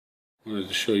Wanted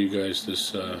to show you guys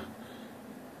this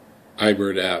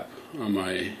iBird app on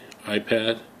my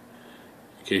iPad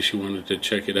in case you wanted to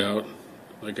check it out.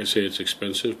 Like I say, it's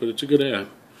expensive, but it's a good app.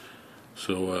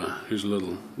 So here's a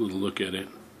little look at it.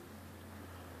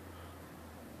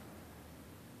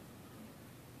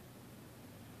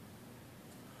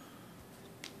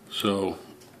 So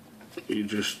you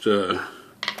just go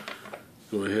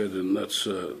ahead and let's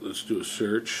do a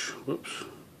search. Whoops,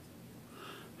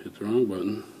 hit the wrong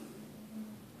button.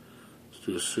 Let's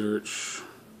do a search.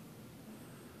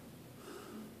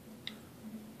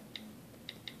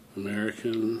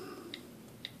 American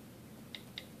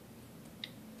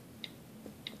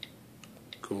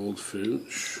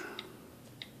goldfinch.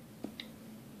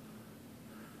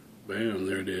 Bam,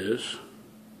 there it is.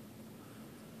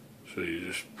 So you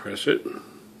just press it, and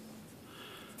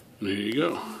there you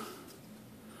go.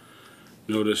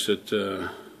 Notice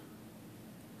that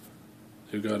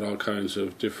they've got all kinds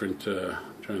of different,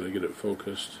 trying to get it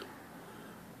focused.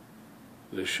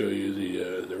 They show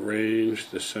you the range,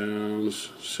 the sounds,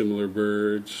 similar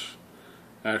birds,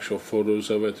 actual photos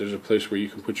of it. There's a place where you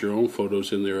can put your own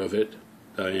photos in there of it,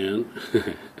 Diane.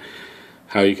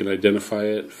 How you can identify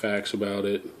it, facts about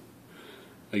it.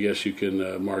 I guess you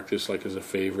can mark this like as a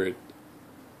favorite,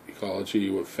 ecology,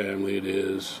 what family it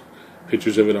is,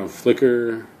 pictures of it on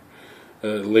Flickr, a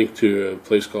link to a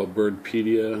place called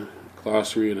Birdpedia,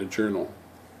 glossary, and a journal.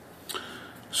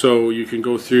 So you can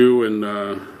go through and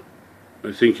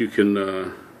I think you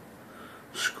can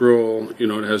scroll. You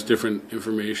know, it has different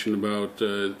information about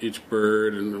each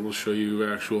bird, and it will show you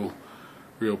actual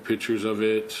real pictures of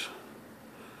it.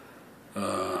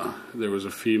 There was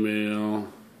a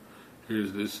female.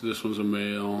 Here's this one's a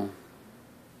male.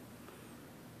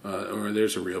 Or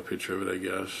there's a real picture of it, I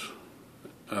guess.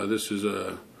 This is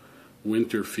a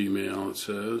winter female, it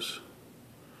says.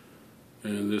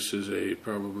 And this is a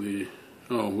probably,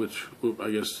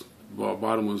 I guess the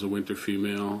bottom one's a winter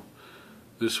female.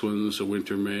 This one's a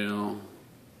winter male.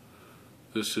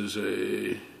 This is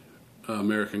a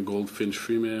American goldfinch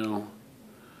female.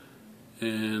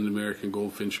 And American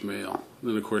goldfinch male.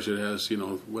 Then of course it has, you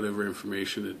know, whatever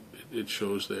information it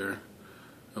shows there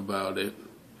about it.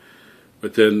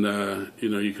 But then, you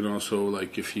know, you can also,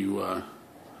 like, if you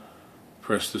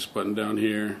press this button down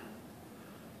here,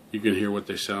 you can hear what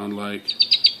they sound like.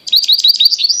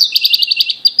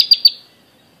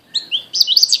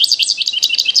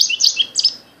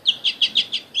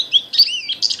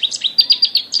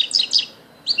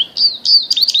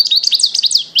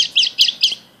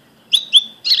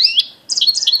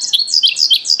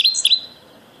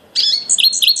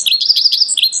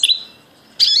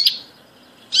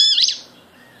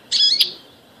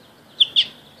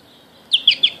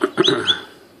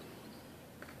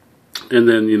 And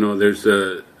then, you know, there's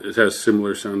it has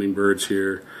similar sounding birds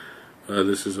here.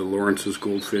 This is a Lawrence's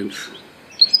goldfinch.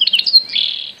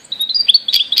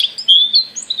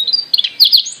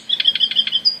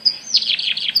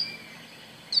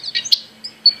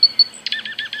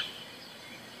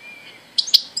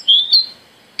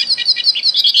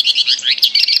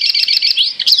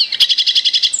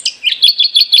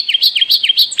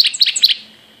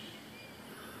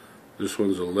 This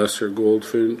one's a lesser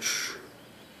goldfinch.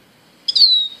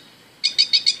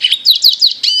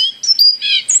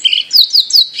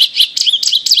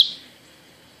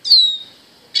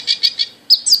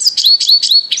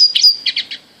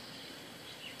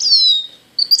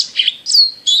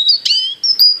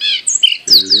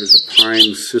 And here's a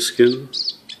pine siskin.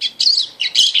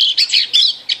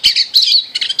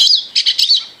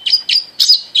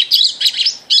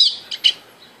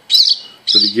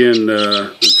 But again,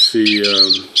 let's see,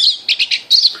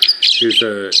 here's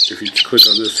if you click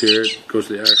on this here, it goes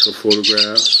to the actual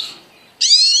photographs.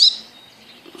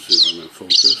 Let's see if I'm in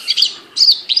focus.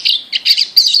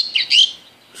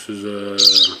 This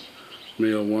is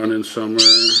male 1 in summer,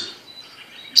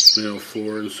 male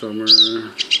 4 in summer,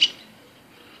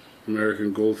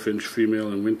 American goldfinch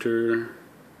female in winter,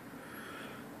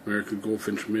 American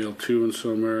goldfinch male 2 in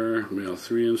summer, male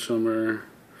 3 in summer,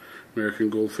 American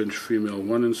goldfinch female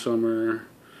 1 in summer,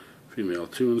 female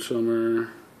 2 in summer.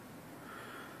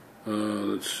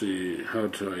 Let's see how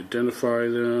to identify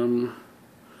them.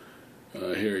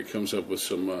 Here it comes up with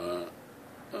some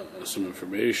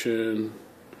information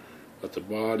about the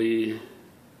body,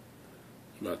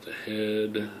 about the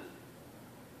head,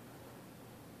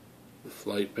 the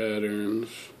flight patterns.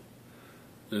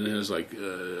 Then it has like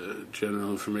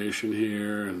general information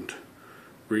here, and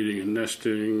breeding and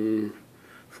nesting,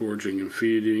 foraging and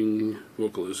feeding,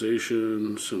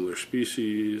 vocalization, similar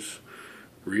species,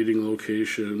 breeding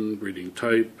location, breeding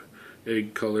type,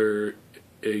 egg color,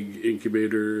 egg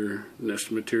incubator,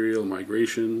 nest material,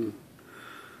 migration.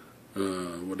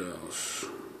 What else?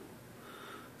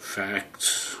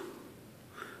 Facts.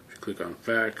 If you click on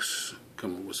facts,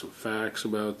 come up with some facts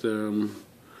about them.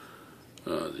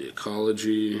 The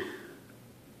ecology.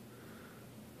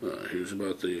 Here's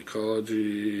about the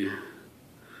ecology,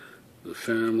 the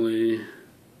family.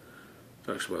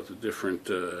 Talks about the different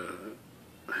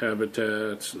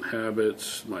habitats and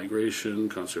habits, migration,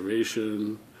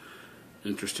 conservation,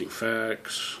 interesting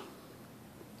facts.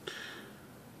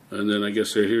 And then I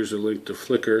guess here's a link to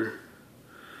Flickr.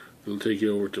 It'll take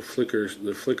you over to Flickr,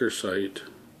 the Flickr site,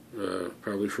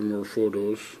 probably for more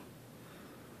photos.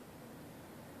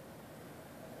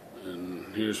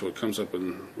 And here's what comes up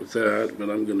with that, but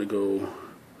I'm going to go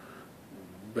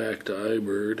back to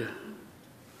iBird.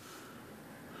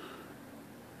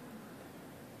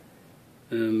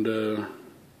 And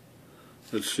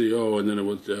let's see. Oh, and then it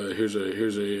would, here's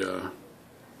a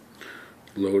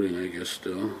loading, I guess.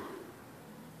 Still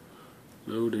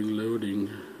loading.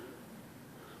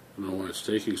 I don't know why it's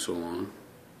taking so long.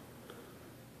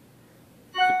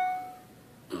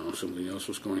 Oh, something else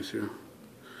was going through.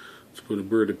 Let's go to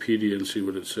Birdopedia and see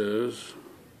what it says.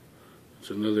 It's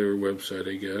another website,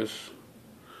 I guess.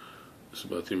 It's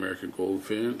about the American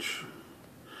goldfinch.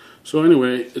 So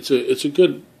anyway, it's a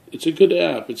good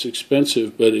app. It's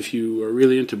expensive, but if you are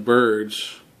really into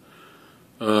birds,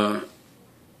 you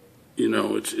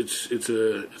know, it's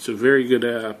a very good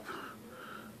app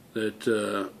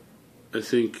that I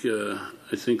think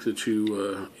that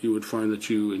you would find that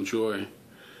you enjoy.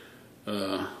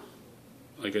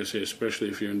 Like I say, especially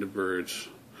if you're into birds.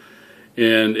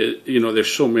 And you know,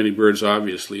 there's so many birds,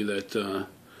 obviously, that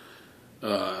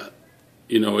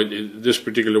you know, this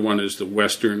particular one is the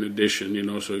Western edition, you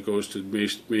know, so it goes to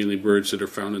mainly birds that are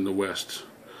found in the West.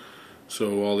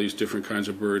 So all these different kinds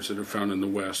of birds that are found in the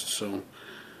West. So,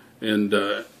 and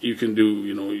you can do,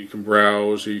 you know, you can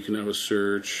browse, or you can have a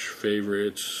search,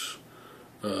 favorites,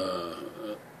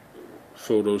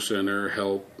 photo center,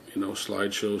 help, you know,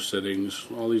 slideshow settings,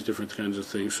 all these different kinds of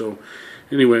things. So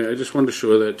anyway, I just wanted to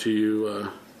show that to you.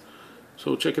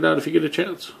 So check it out if you get a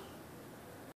chance.